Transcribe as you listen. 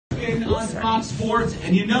in on Fox Sports,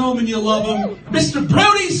 and you know him and you love him, Mr.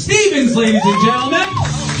 Brody Stevens, ladies and gentlemen.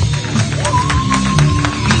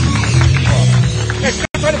 This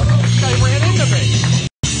guy ran into me.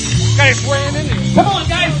 This guy's ran into me. Come on,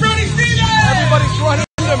 guys, Brody Stevens! Everybody's running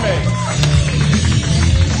into me.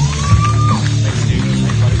 Thanks, Steve.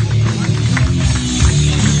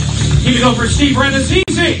 Keep it going for Steve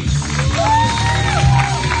Renazizi.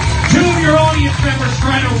 Two of your audience members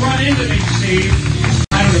trying to run into me, Steve.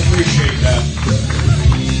 I don't appreciate that.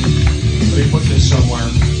 Let me put this somewhere.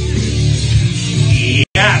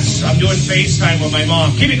 Yes, I'm doing FaceTime with my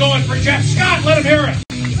mom. Keep it going for Jeff Scott. Let him hear it.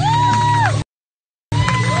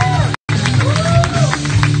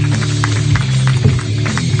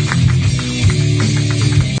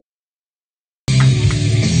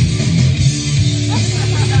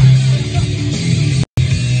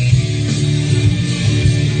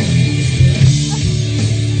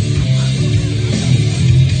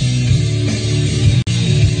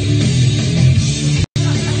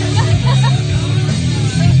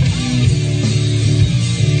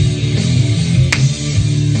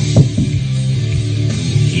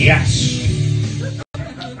 Yes.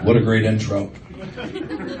 What a great intro.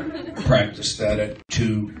 Practiced that at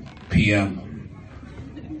 2 p.m.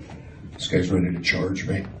 This guy's ready to charge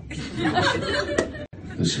me.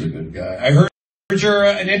 This is a good guy. I heard you're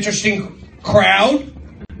an interesting crowd.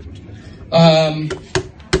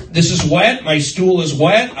 This is wet. My stool is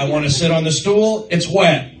wet. I want to sit on the stool. It's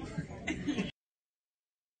wet.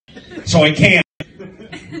 So I can't.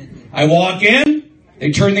 I walk in.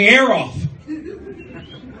 They turn the air off.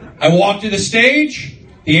 I walk to the stage.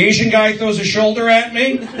 The Asian guy throws a shoulder at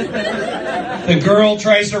me. The girl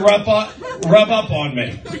tries to rub up on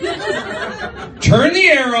me. Turn the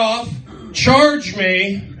air off. Charge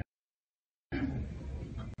me.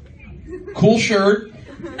 Cool shirt.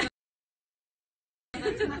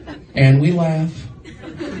 And we laugh.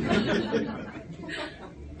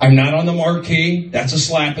 I'm not on the marquee. That's a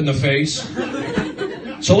slap in the face.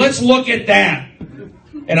 So let's look at that.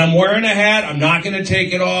 And I'm wearing a hat. I'm not going to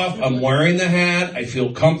take it off. I'm wearing the hat. I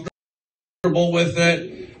feel comfortable with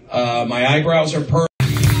it. My eyebrows are perfect.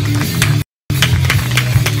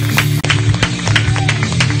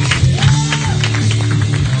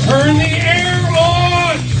 Turn the air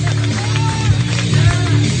on.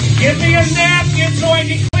 Give me a napkin so I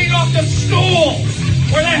can clean off the stool.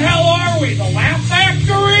 Where the hell are we? The Laugh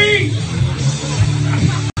Factory?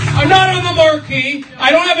 I'm not on the marquee.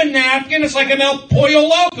 I don't have a napkin. It's like I'm El Pollo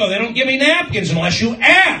Loco. They don't give me napkins unless you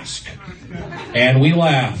ask. And we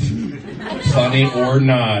laugh. Funny or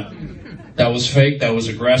not. That was fake. That was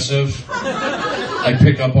aggressive. I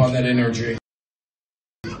pick up on that energy.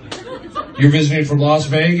 You're visiting from Las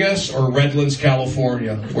Vegas or Redlands,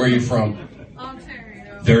 California? Where are you from?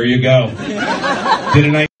 Ontario. There you go.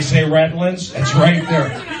 Didn't I say Redlands? That's right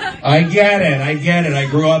there. I get it. I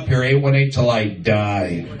grew up here, 818 till I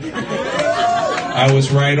die. I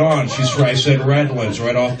was right on. I said Redlands,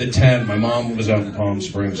 right off the 10. My mom was out in Palm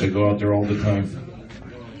Springs. I go out there all the time.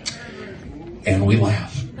 And we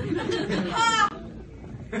laugh.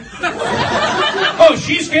 Oh,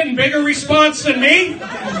 she's getting bigger response than me?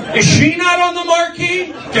 Is she not on the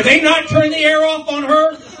marquee? Did they not turn the air off on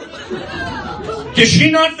her? Does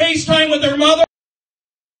she not FaceTime with her mother?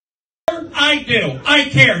 I do. I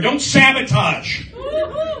care. Don't sabotage.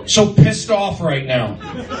 So pissed off right now.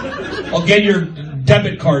 I'll get your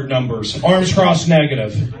debit card numbers. Arms crossed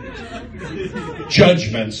negative.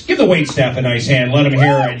 Judgments. Give the waitstaff a nice hand. Let them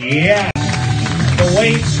hear it. Yeah. The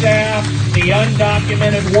waitstaff, the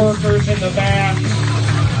undocumented workers in the back.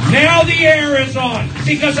 Now the air is on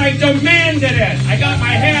because I demanded it. I got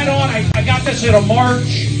my hat on. I got this at a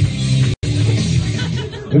march.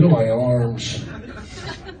 Look at my arms.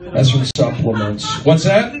 That's from supplements. What's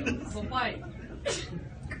that?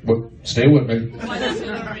 What? Stay with me.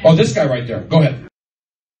 Oh, this guy right there. Go ahead.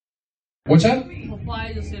 What's that?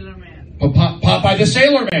 Popeye the Sailor Man. Popeye the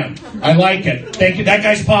Sailor Man. I like it. Thank you. That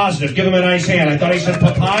guy's positive. Give him a nice hand. I thought he said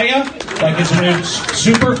papaya, like it's a new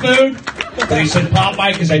superfood. But he said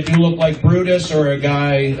Popeye because I do look like Brutus or a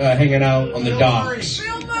guy hanging out on the docks.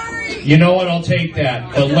 You know what? I'll take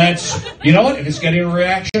that. But you know what? If it's getting a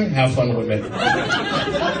reaction, have fun with it.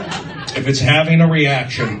 If it's having a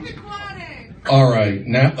reaction. All right.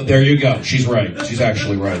 Now, there you go. She's right. She's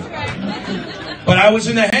actually right. But I was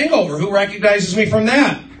in The Hangover. Who recognizes me from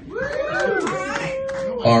that?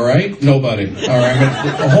 All right. Nobody. All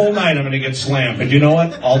right. The whole night I'm going to get slammed. But you know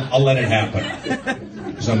what? I'll let it happen.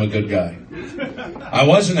 Because I'm a good guy. I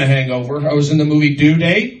was in The Hangover. I was in the movie Due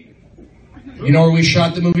Date. You know where we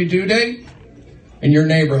shot the movie Due Date? In your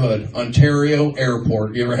neighborhood, Ontario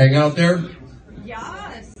Airport. You ever hang out there?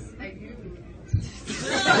 Yes, I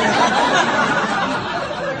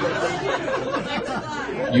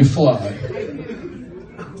You fly.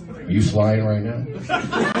 Are you flying right now?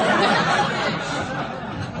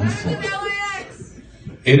 I'm flying.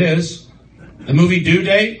 It is. The movie Due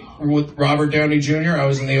Date with Robert Downey Jr., I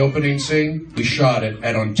was in the opening scene. We shot it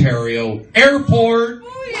at Ontario Airport.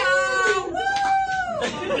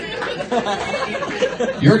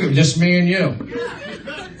 You're good, just me and you.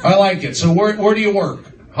 I like it. So where do you work?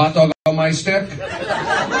 Hot dog on my stick?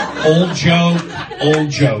 Old joke, old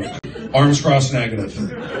joke. Arms crossed negative.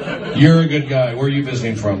 You're a good guy. Where are you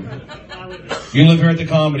visiting from? You live here at the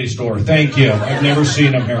Comedy Store. Thank you. I've never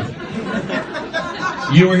seen him here.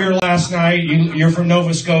 You were here last night. You're from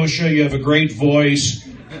Nova Scotia. You have a great voice,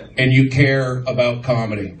 and you care about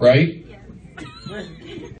comedy, right?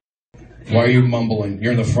 Why are you mumbling?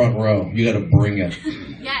 You're in the front row. You got to bring it.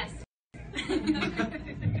 Yes.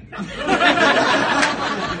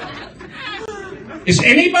 Is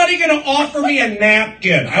anybody going to offer me a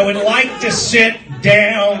napkin? I would like to sit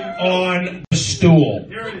down on the stool.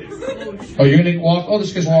 Oh, you're going to walk? Oh,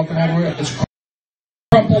 this guy's walking all the way up. It's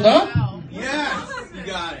crumpled up? Yes, you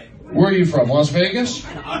got it. Where are you from? Las Vegas?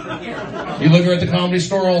 You live here at the Comedy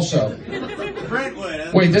Store also?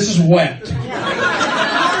 Brentwood. Wait, this is wet.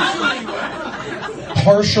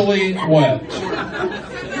 Partially wet.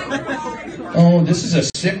 Oh, this is a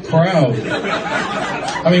sick crowd.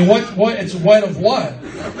 I mean, what? It's wet of what?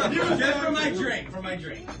 Just for my drink.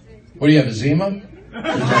 What do you have, eczema?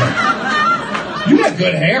 You got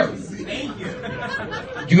good hair. Thank you.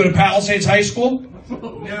 You go to Palisades High School?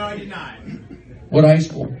 No, I did not. What high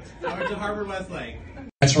school? I went to Harvard Westlake.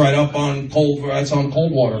 That's right up on That's on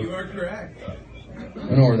Coldwater. You are correct.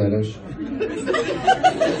 I know where that is.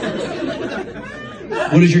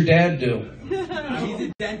 What does your dad do? He's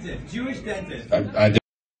a dentist, Jewish dentist.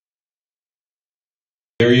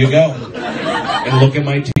 There you go. And look at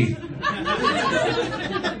my teeth.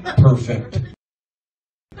 Perfect.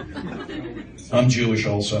 I'm Jewish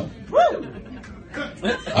also.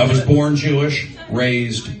 I was born Jewish,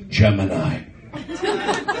 raised Gemini.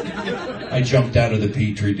 I jumped out of the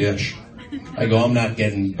petri dish. I go, I'm not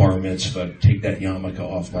getting bar mitzvah. Take that yarmulke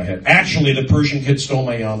off my head. Actually, the Persian kid stole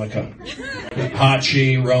my yarmulke.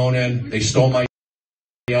 Hachi, Ronan, they stole my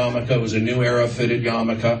yarmulke. It was a new era fitted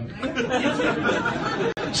yarmulke.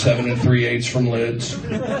 7 3/8 from lids.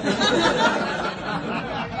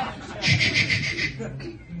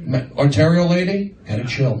 Ontario lady, gotta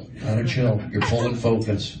chill. You're pulling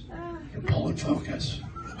focus.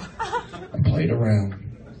 I played around.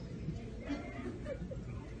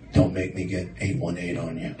 Don't make me get 818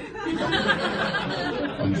 on you.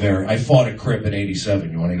 I fought a Crip in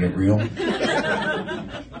 87. You want to get real?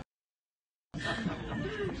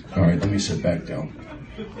 All right, let me sit back down.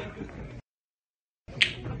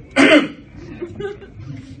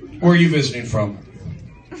 Where are you visiting from?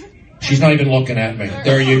 She's not even looking at me.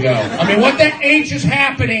 There you go. I mean, what the H is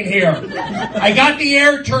happening here? I got the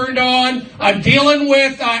air turned on. I'm dealing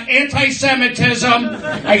with anti-Semitism.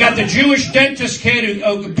 I got the Jewish dentist kid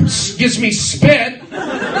who gives me spit in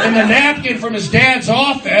the napkin from his dad's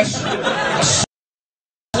office. A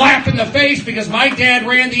slap in the face because my dad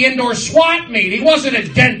ran the indoor swap meet. He wasn't a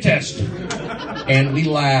dentist. And we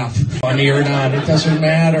laugh. Funny or not, it doesn't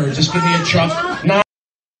matter. Just give me a chuck. Not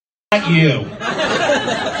you.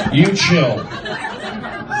 You chill.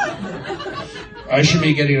 I should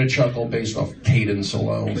be getting a chuckle based off cadence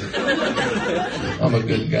alone. I'm a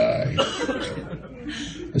good guy.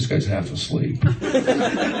 This guy's half asleep.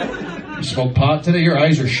 You smoke pot today? Your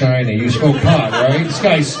eyes are shiny. You smoke pot, right? This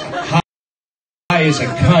guy's high as a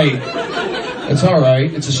kite. It's all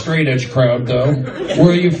right. It's a straight edge crowd, though. Where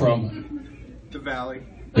are you from? The Valley.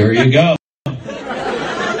 There you go.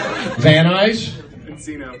 Van Nuys?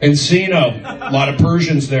 Encino. A lot of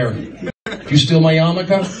Persians there. Did you steal my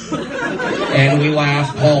yarmulke? And we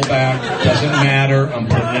laugh, call back. Doesn't matter. I'm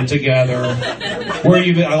putting it together. Where are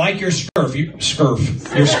you? I like your scarf. Your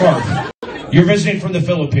scarf. You're visiting from the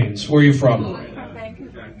Philippines. Where are you from?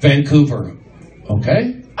 Vancouver.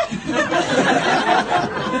 Okay.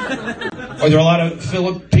 Are there a lot of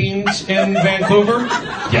Philippines in Vancouver?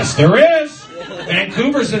 Yes, there is.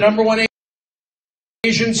 Vancouver's the #1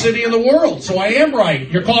 Asian city in the world, so I am right.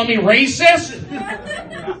 You're calling me racist?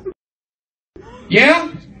 Yeah?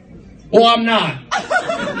 Well, I'm not.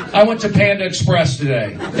 I went to Panda Express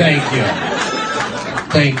today. Thank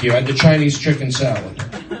you. I had the Chinese chicken salad.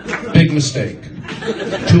 Big mistake.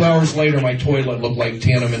 2 hours later, my toilet looked like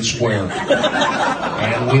Tiananmen Square.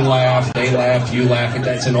 And we laugh, they laugh, you laugh.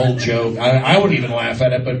 That's an old joke. I wouldn't even laugh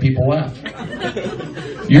at it, but people laugh.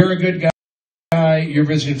 You're a good guy. You're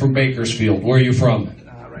visiting from Bakersfield. Where are you from?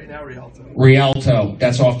 Right now, Rialto. Rialto.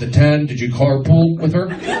 That's off the 10. Did you carpool with her?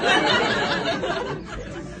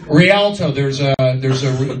 Rialto, there's a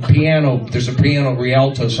piano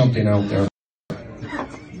Rialto something out there.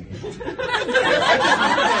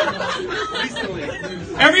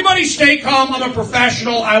 Everybody stay calm. I'm a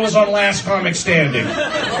professional. I was on Last Comic Standing.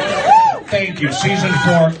 Thank you. Season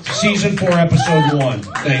 4, episode 1.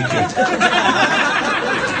 Thank you.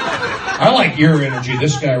 I like your energy.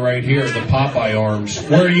 This guy right here, the Popeye arms.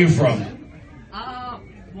 Where are you from?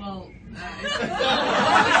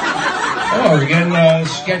 Oh, we're getting a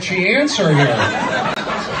sketchy answer here.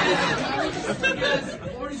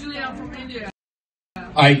 Originally, I'm from India.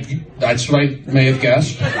 That's what I may have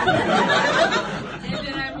guessed. And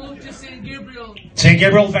then I moved to St. Gabriel. St.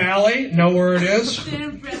 Gabriel Valley, know where it is?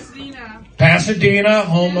 Then Pasadena. Pasadena,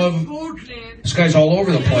 home of... Portland. This guy's all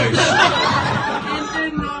over the place. And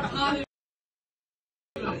then North Hollywood.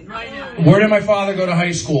 Right now. Where did my father go to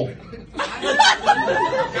high school?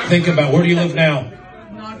 Think about, where do you live now?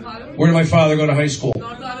 North Hollywood. Where did my father go to high school?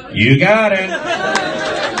 North Hollywood. You got it.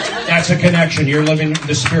 That's a connection. You're living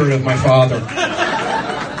the spirit of my father.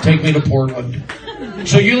 Take me to Portland.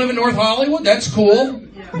 So you live in North Hollywood? That's cool.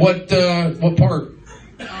 Yeah. What part?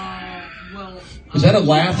 Well, Is that a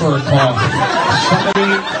laugh or a cough?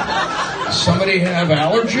 Somebody have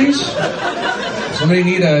allergies? Somebody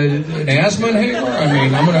need an asthma inhaler? I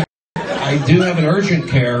mean, I do have an urgent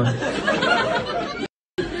care.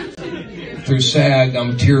 Through SAG,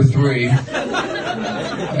 I'm tier 3.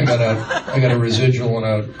 I got a residual in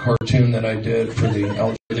a cartoon that I did for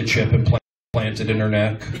the chip implanted in her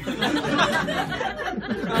neck.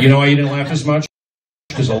 You know why you didn't laugh as much?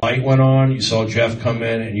 Because the light went on, you saw Jeff come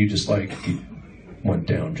in, and you just went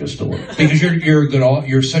down just a little. Because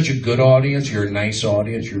you're such a good audience, you're a nice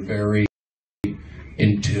audience, you're very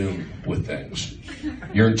in tune with things.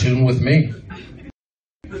 You're in tune with me.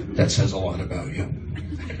 That says a lot about you.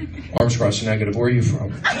 Arms crossed negative. Where are you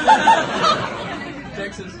from?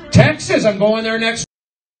 Texas. Texas. I'm going there next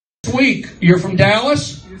week. You're from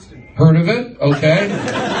Dallas? Houston. Heard of it? Okay.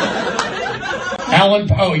 Alan.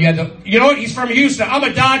 Oh, yeah. You know what? He's from Houston. I'm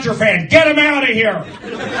a Dodger fan. Get him out of here.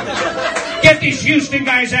 Get these Houston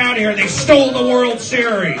guys out of here. They stole the World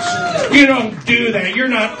Series. You don't do that. You're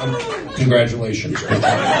not. Congratulations.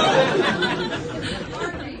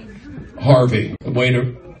 Harvey.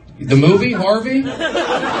 The movie, Harvey?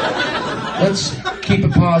 Let's keep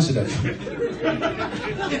it positive.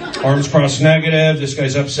 Arms crossed negative. This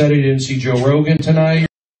guy's upset he didn't see Joe Rogan tonight.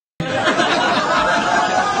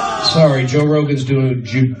 Sorry, Joe Rogan's doing a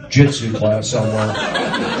jiu-jitsu class somewhere.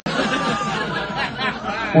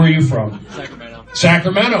 Where are you from? Sacramento.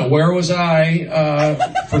 Sacramento. Where was I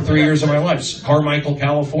for 3 years of my life? Carmichael,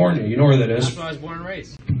 California. You know where that is. That's where I was born and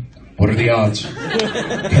raised. What are the odds?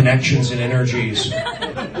 Connections and energies.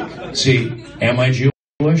 See, am I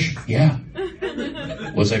Jewish? Yeah.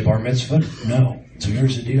 Was I bar mitzvah? No. So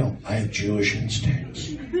here's the deal. I have Jewish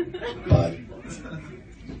instincts. But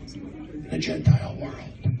in a Gentile world.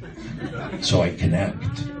 So I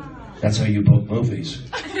connect. That's how you book movies.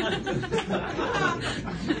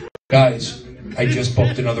 Guys, I just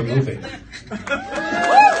booked another movie.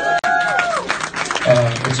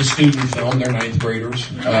 It's a student film. They're 9th graders.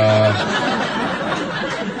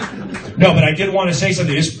 No, but I did want to say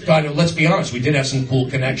something. Let's be honest. We did have some cool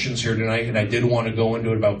connections here tonight, and I did want to go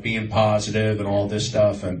into it about being positive and all this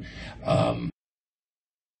stuff. And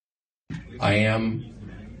I am.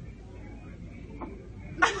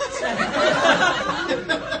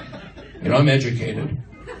 I'm educated.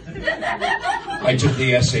 I took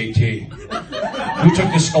the SAT. Who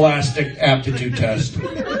took the Scholastic Aptitude Test?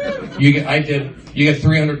 You get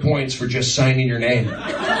 300 points for just signing your name.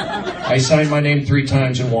 I signed my name 3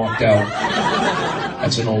 times and walked out.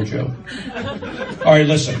 That's an old joke. All right,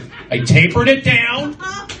 listen. I tapered it down,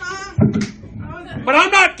 but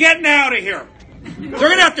I'm not getting out of here. They're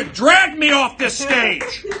going to have to drag me off this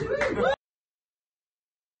stage.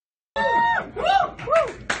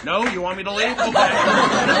 No? You want me to leave? Okay.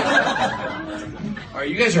 All right,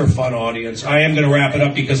 you guys are a fun audience. I am going to wrap it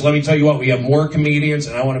up because let me tell you what, we have more comedians,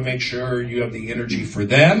 and I want to make sure you have the energy for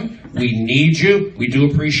them. We need you. We do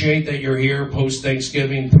appreciate that you're here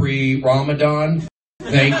post-Thanksgiving, pre-Ramadan.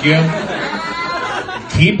 Thank you.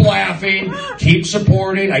 Keep laughing. Keep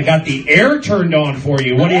supporting. I got the air turned on for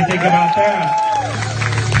you. What do you think about that?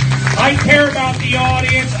 I care about the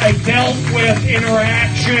audience. I dealt with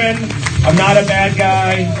interaction. I'm not a bad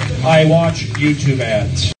guy. I watch YouTube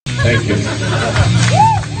ads. Thank you.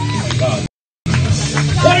 God.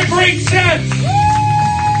 What a great set!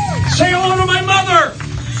 Say hello to my mother!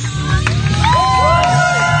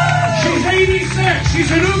 She's 86.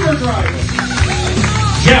 She's an Uber driver.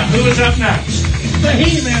 Jeff, who is up next? The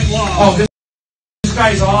He-Man Law. Oh, this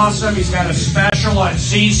guy's awesome. He's got a special on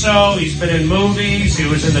CISO. He's been in movies. He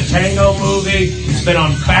was in the Tango movie. He's been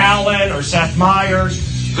on Fallon or Seth Meyers.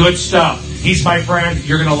 Good stuff. He's my friend.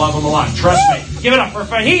 You're going to love him a lot. Trust me. Give it up for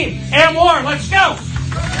Fahim and Warren. Let's go.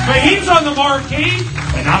 Fahim's on the marquee,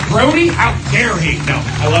 but not Brody. How dare he? No,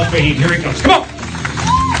 I love Fahim. Here he comes. Come on.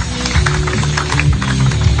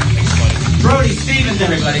 Brody Stevens,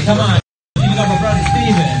 everybody. Come on. Give it up for Brody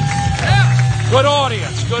Stevens. Good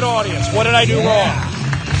audience. Good audience. What did I do wrong?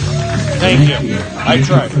 Thank you. I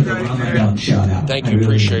tried. Shout out. Thank you.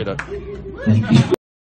 Appreciate it. Thank you.